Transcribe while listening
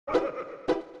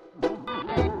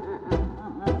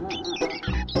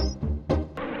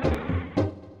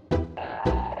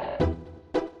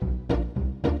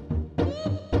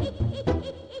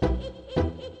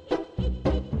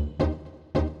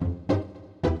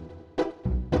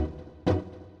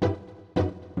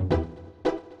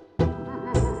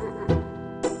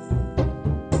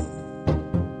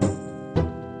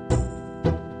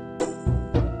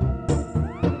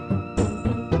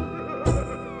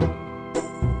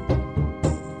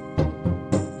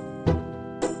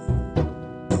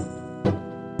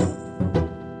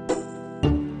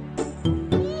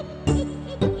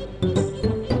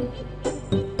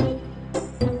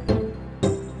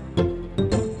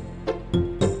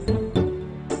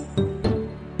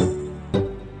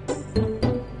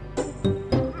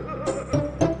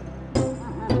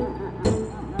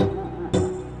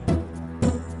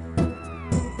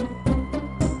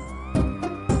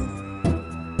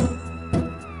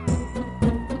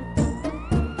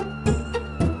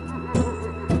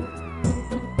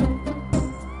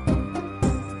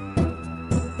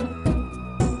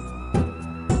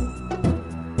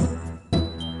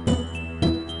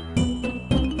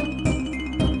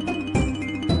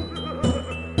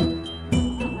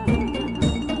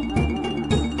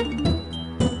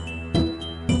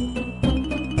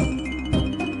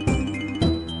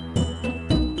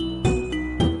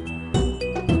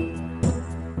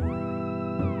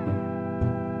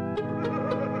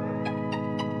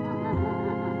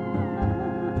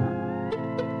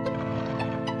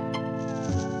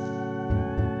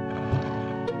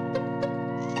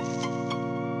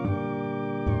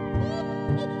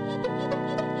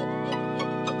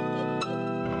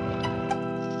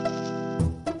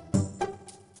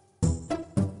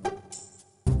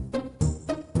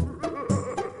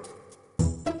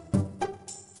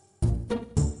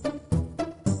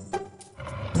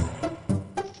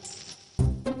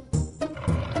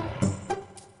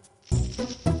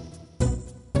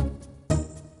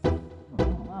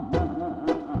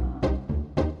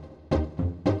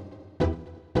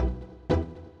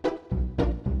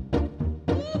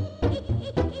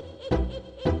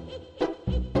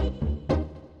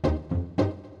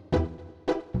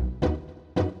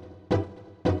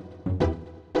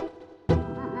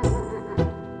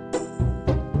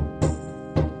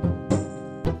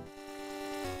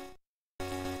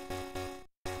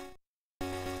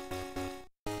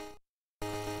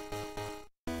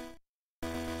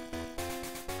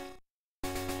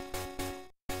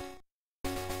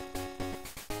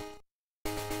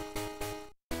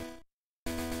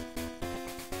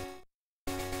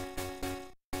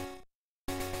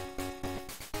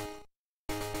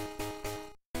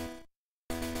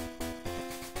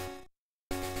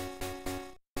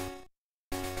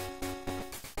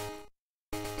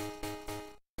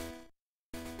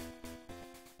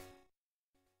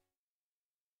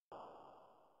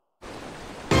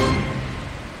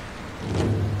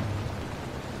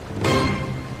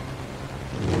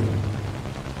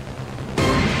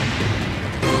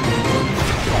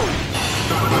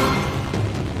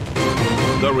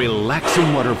The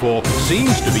relaxing waterfall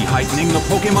seems to be heightening the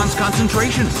Pokémon's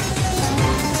concentration.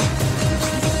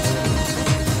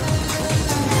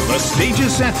 The stage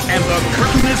is set and the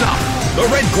curtain is up. The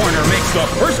red corner makes the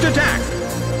first attack.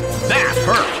 That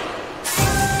hurt.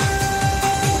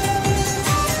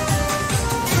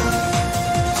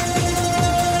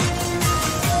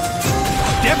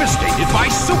 Devastated by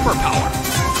superpower.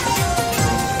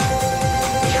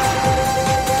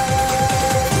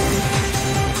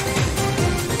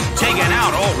 Taken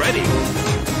out already.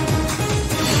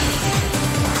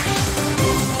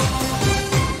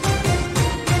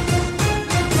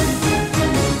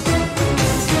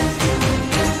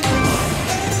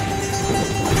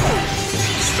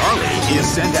 Starly is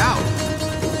sent out.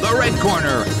 The red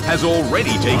corner has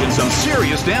already taken some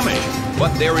serious damage,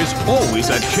 but there is always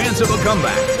a chance of a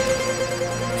comeback.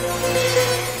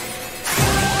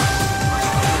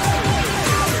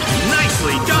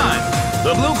 Nicely done!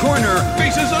 The blue corner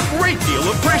faces a great deal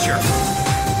of pressure.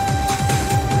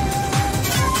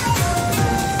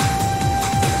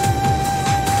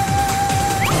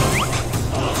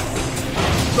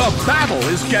 The battle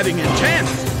is getting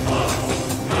intense.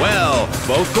 Well,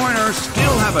 both corners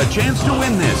still have a chance to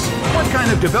win this. What kind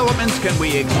of developments can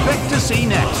we expect to see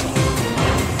next?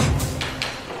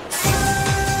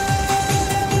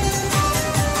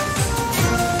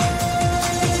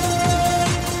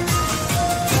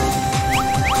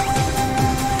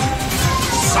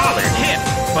 Solid hit,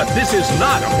 but this is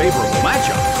not a favorable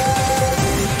matchup.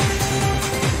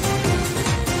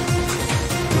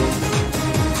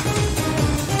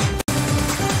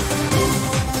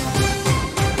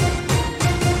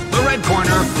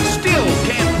 Corner still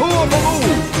can't pull off a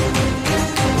move.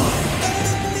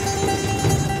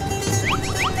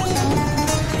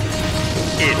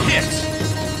 It hits.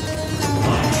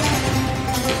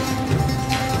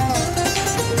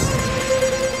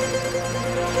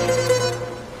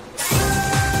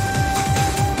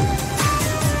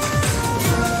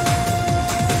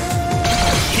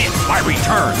 Hit by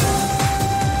return.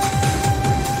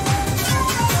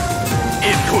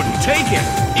 It couldn't take it.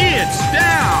 It's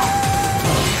down.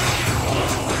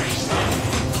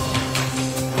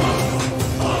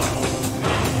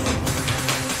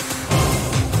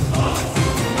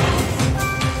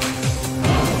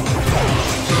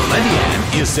 Ledian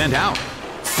is sent out.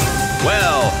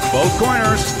 Well, both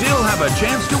corners still have a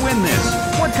chance to win this.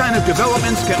 What kind of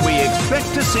developments can we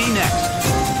expect to see next?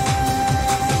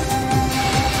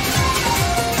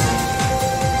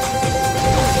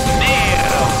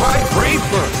 Nailed by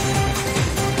Rhyperior.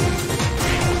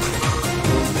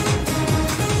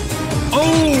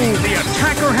 Oh, the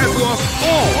attacker has lost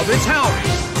all of its health.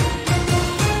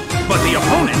 But the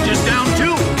opponent is down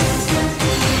too.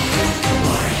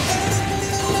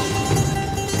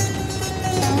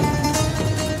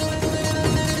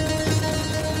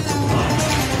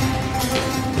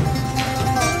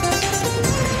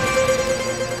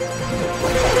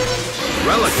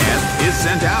 Relicanth is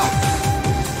sent out.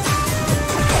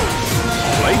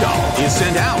 Claydol is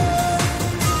sent out.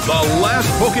 The last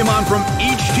Pokémon from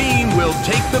each team will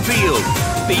take the field.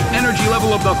 The energy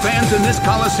level of the fans in this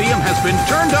Coliseum has been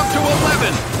turned up to 11.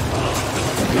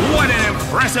 What an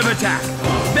impressive attack!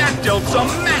 That dealt some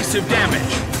massive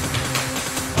damage.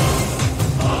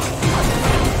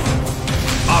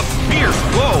 A fierce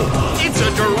blow. It's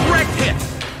a direct hit.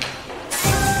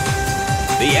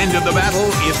 The end of the battle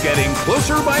is getting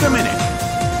closer by the minute.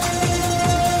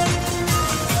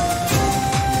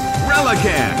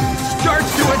 Relicanth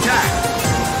starts to attack.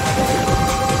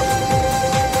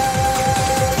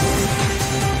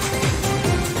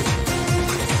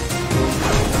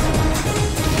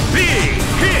 Big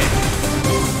hit.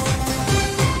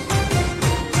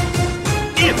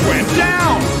 It went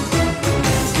down.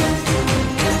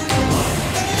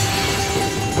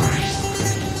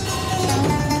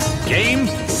 Game,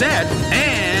 set,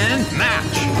 and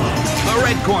match. The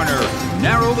red corner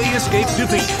narrowly escaped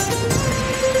defeat.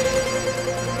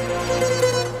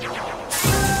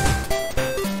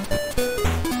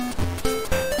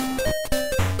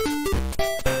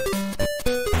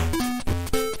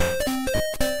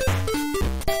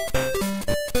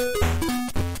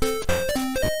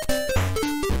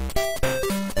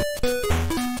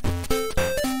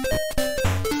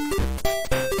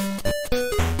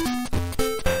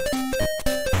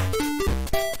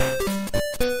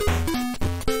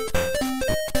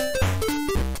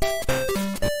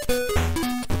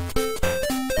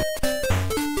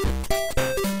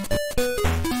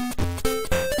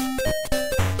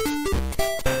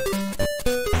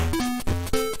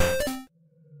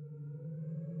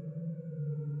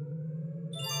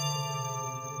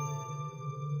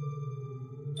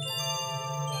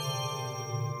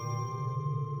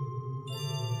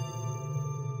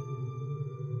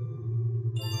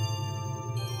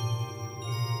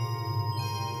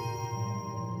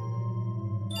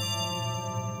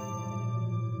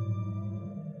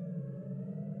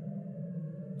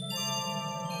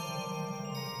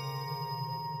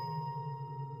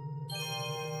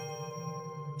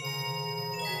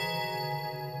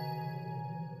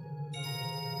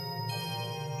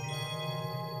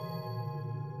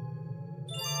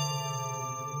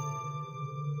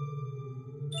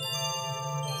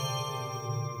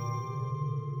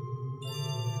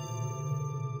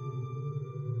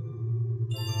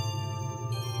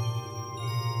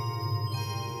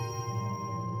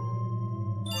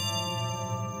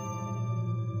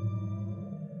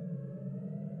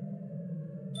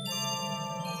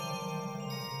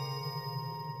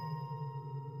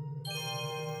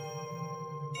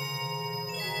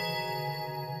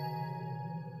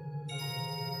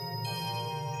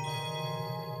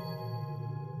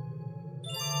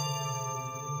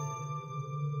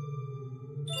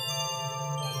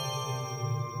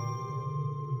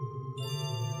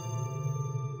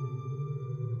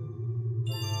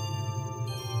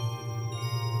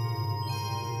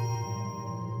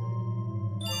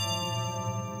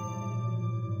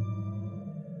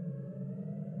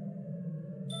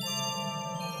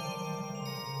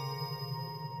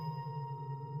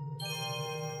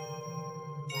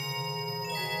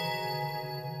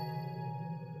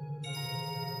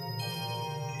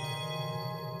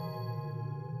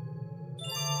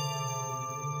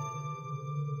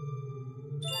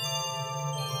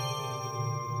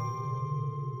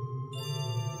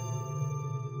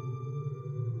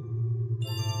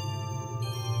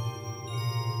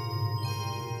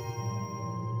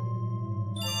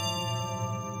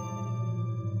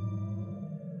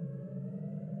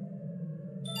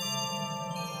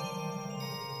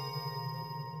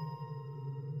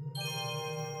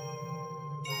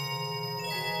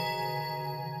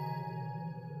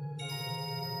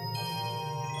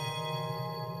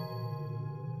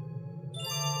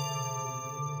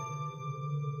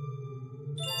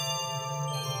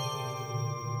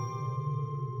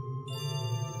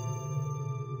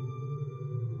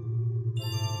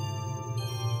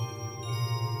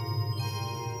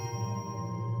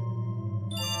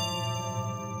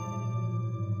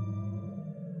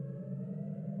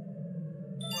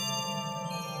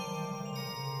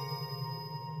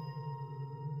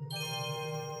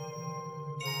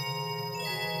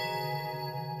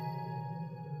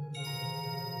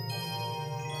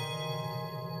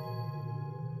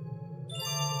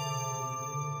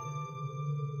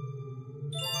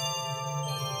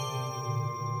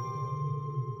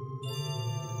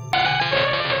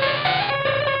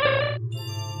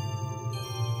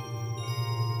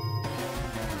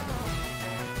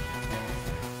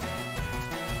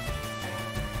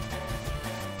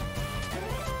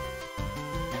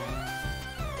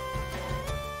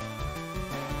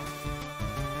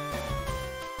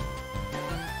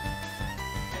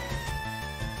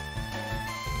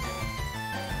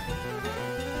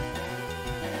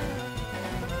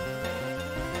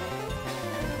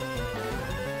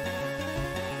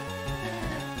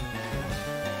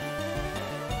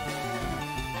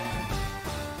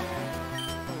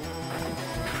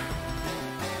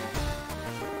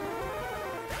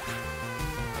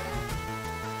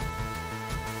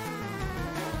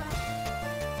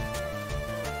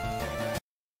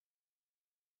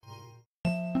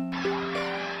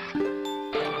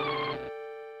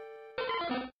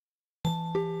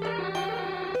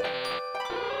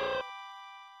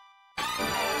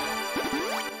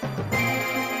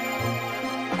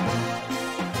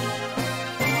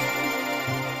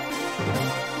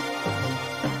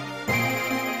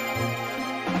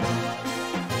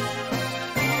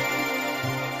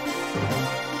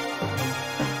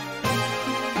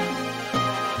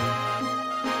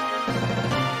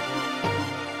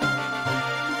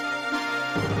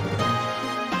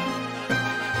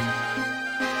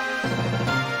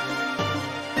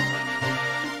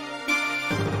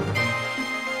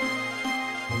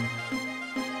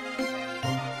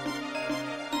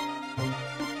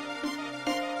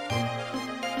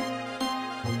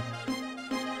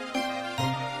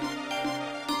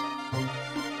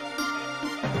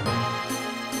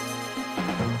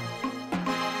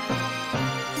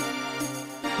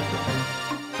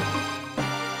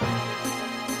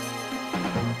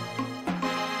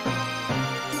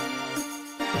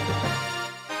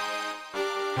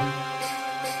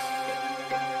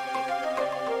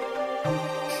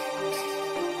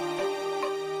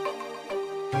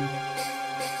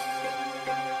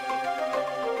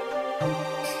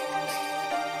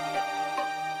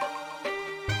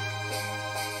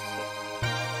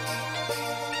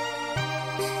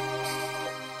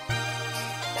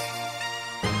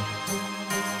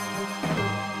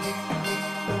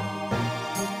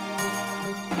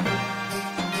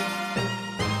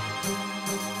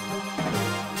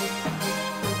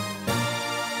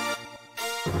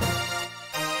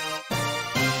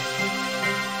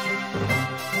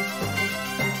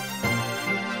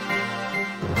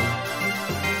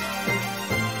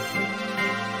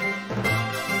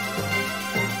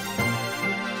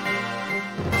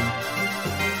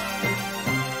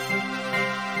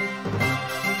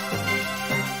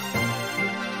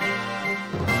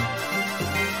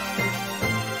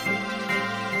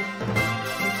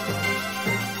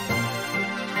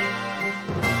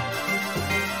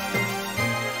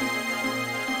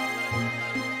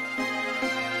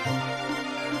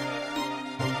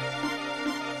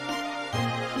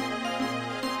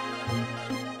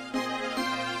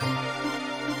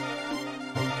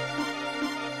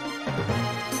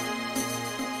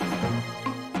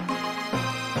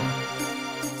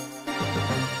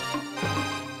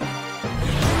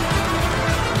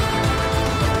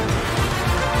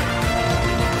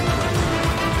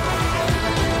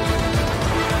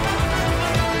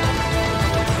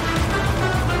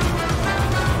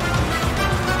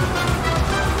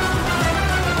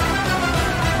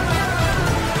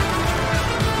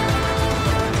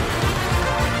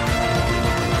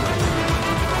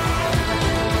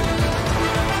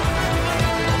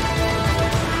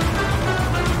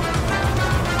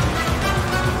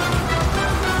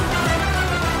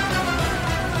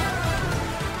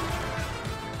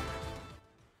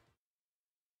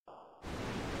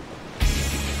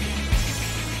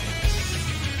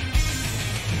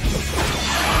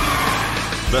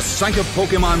 The sight of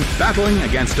Pokémon battling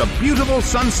against a beautiful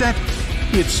sunset,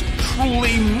 it's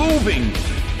truly moving.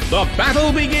 The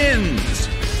battle begins.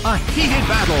 A heated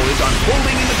battle is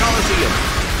unfolding in the Colosseum.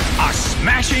 A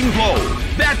smashing blow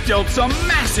that dealt some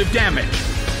massive damage.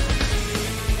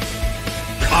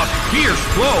 A fierce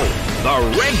blow. The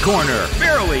red corner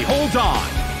barely holds on.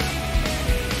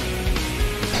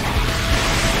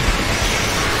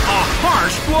 A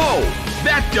harsh blow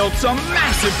that dealt some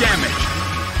massive damage.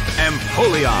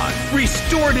 Empoleon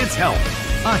restored its health.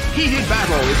 A heated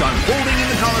battle is unfolding in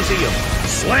the Colosseum.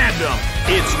 Slammed him.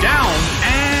 It's down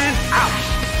and out.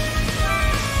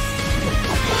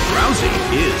 Rousey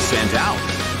is sent out.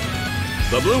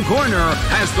 The blue corner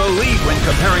has the lead when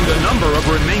comparing the number of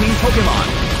remaining Pokémon.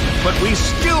 But we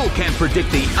still can't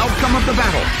predict the outcome of the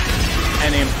battle.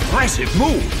 An impressive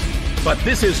move. But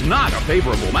this is not a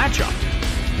favorable matchup.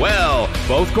 Well,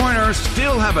 both corners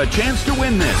still have a chance to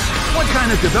win this. What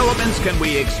kind of developments can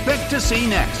we expect to see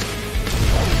next?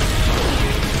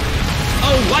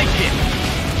 A light hit.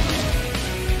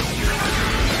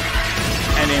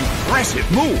 An impressive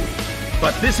move.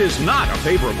 But this is not a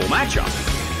favorable matchup.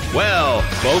 Well,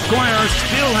 both corners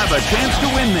still have a chance to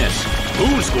win this.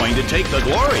 Who's going to take the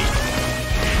glory?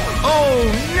 Oh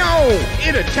no!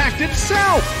 It attacked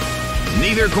itself!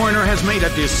 Neither corner has made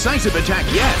a decisive attack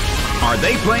yet. Are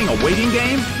they playing a waiting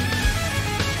game?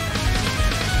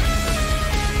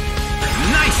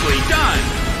 Nicely done!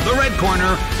 The red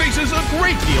corner faces a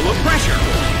great deal of pressure.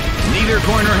 Neither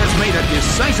corner has made a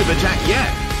decisive attack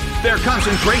yet. Their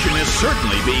concentration is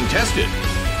certainly being tested.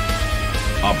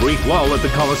 A brief lull at the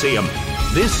Colosseum.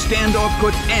 This standoff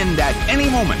could end at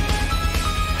any moment.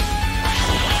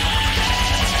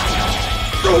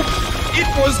 Oh, it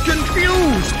was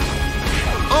confused!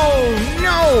 Oh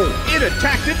no! It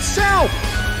attacked itself!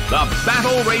 The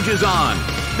battle rages on.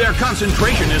 Their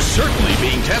concentration is certainly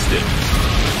being tested.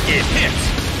 It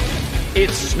hits. It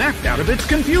snapped out of its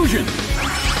confusion.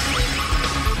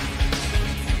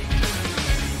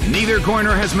 Neither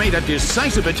corner has made a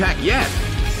decisive attack yet.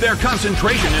 Their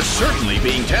concentration is certainly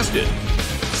being tested.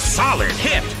 Solid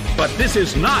hit, but this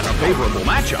is not a favorable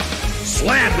matchup.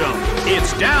 Slammed him.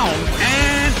 It's down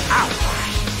and out.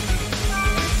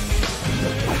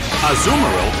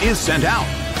 Azumarill is sent out.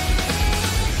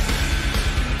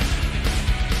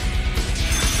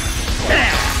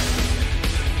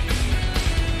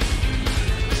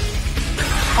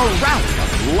 A rally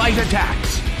of light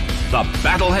attacks. The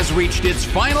battle has reached its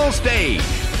final stage.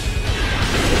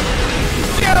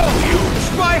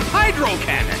 Deluged by Hydro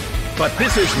Cannon. But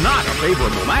this is not a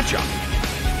favorable matchup.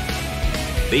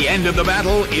 The end of the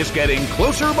battle is getting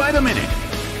closer by the minute.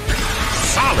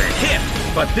 Solid hit,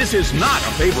 but this is not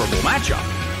a favorable matchup.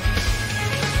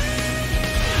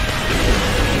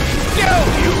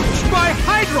 Deluged by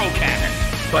Hydro Cannon.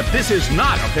 But this is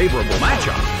not a favorable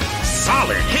matchup.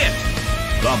 Solid hit.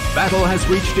 The battle has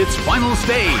reached its final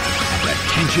stage, and the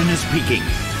tension is peaking.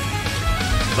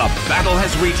 The battle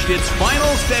has reached its final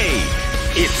stage.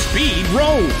 Its speed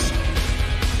rose.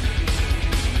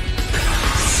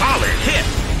 Solid hit,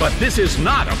 but this is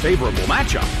not a favorable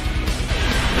matchup.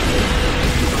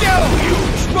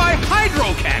 Deluged by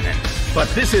Hydro Cannon, but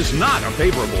this is not a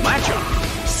favorable matchup.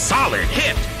 Solid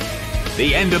hit.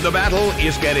 The end of the battle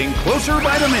is getting closer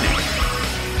by the minute.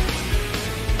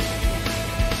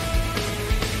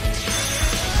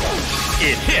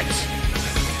 It hits.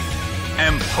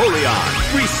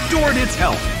 Empoleon restored its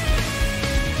health.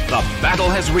 The battle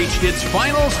has reached its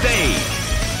final stage.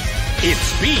 Its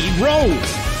speed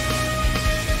rose.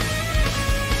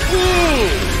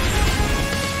 Ooh!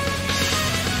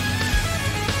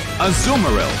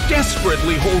 Azumarill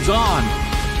desperately holds on.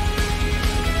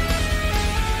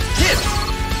 Hit!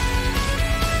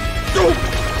 Oh,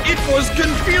 it was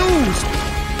confused.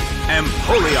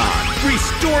 Empoleon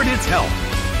restored its health.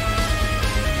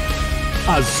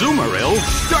 Azumarill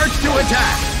starts to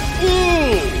attack.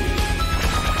 Ooh!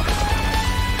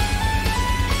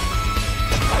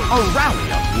 A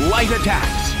rally of light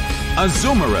attacks.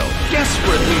 Azumarill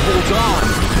desperately holds on.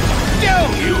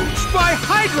 Deluged by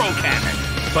Hydro Cannon.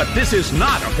 But this is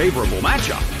not a favorable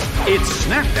matchup. It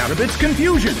snapped out of its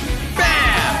confusion.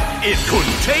 Bam! It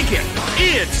couldn't take it.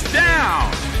 It's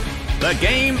down. The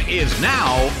game is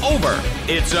now over.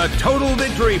 It's a total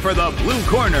victory for the blue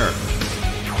corner.